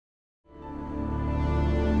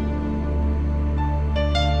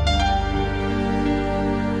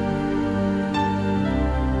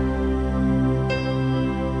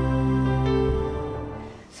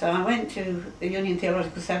So I went to the Union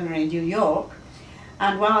Theological Seminary in New York,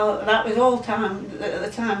 and while that was all at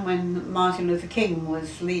the time when Martin Luther King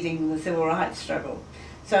was leading the civil rights struggle.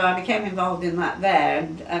 So I became involved in that there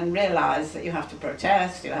and realised that you have to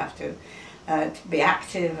protest, you have to be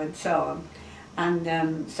active and so on.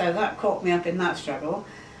 And so that caught me up in that struggle.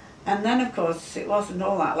 And then of course it wasn't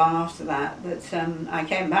all that long after that that I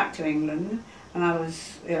came back to England, and I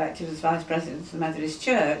was elected as Vice President of the Methodist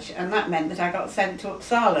Church, and that meant that I got sent to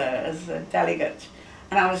Uppsala as a delegate.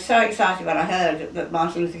 And I was so excited when I heard that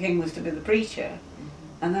Martin Luther King was to be the preacher.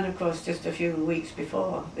 And then of course just a few weeks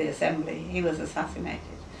before the assembly he was assassinated.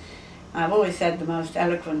 I've always said the most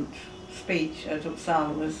eloquent speech at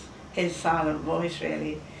Uppsala was his silent voice,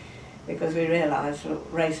 really, because we realised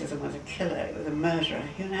that racism was a killer, it was a murderer,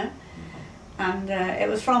 you know. And it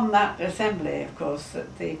was from that assembly, of course,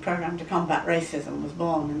 that the programme to combat racism was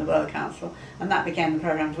born in the World Council, and that became the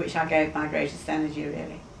programme to which I gave my greatest energy,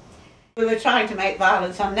 really. We were trying to make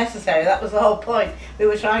violence unnecessary, that was the whole point. We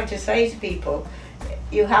were trying to say to people,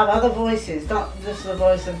 you have other voices, not just the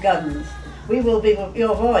voice of guns. We will be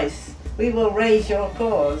your voice, we will raise your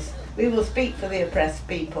cause, we will speak for the oppressed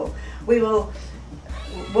people, we will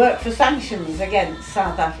work for sanctions against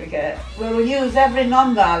South Africa, we will use every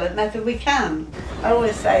non-violent method we can. I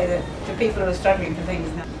always say that to people who are struggling for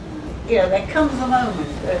things now, you know, there comes a moment,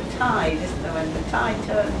 a tide, isn't there, when the tide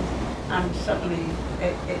turns and suddenly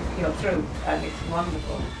you're through, and it's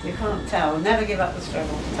wonderful. You can't tell, never give up the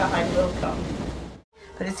struggle, the tide will come.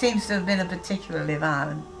 But it seems to have been a particularly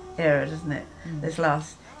violent era, doesn't it?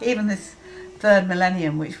 Even this third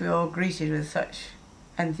millennium, which we all greeted with such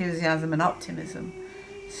enthusiasm and optimism,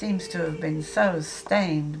 seems to have been so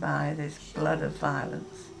stained by this blood of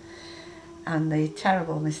violence and the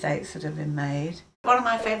terrible mistakes that have been made. One of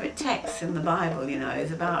my favourite texts in the Bible, you know,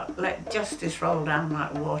 is about let justice roll down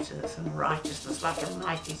like waters and righteousness like a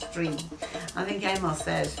mighty stream. I think Amos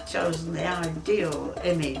there has chosen the ideal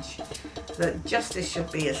image that justice should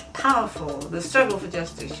be as powerful, the struggle for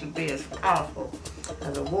justice should be as powerful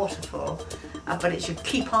as a waterfall, but it should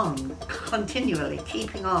keep on, continually,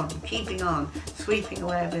 keeping on, sweeping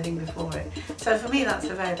away everything before it. So for me that's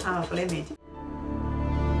a very powerful image.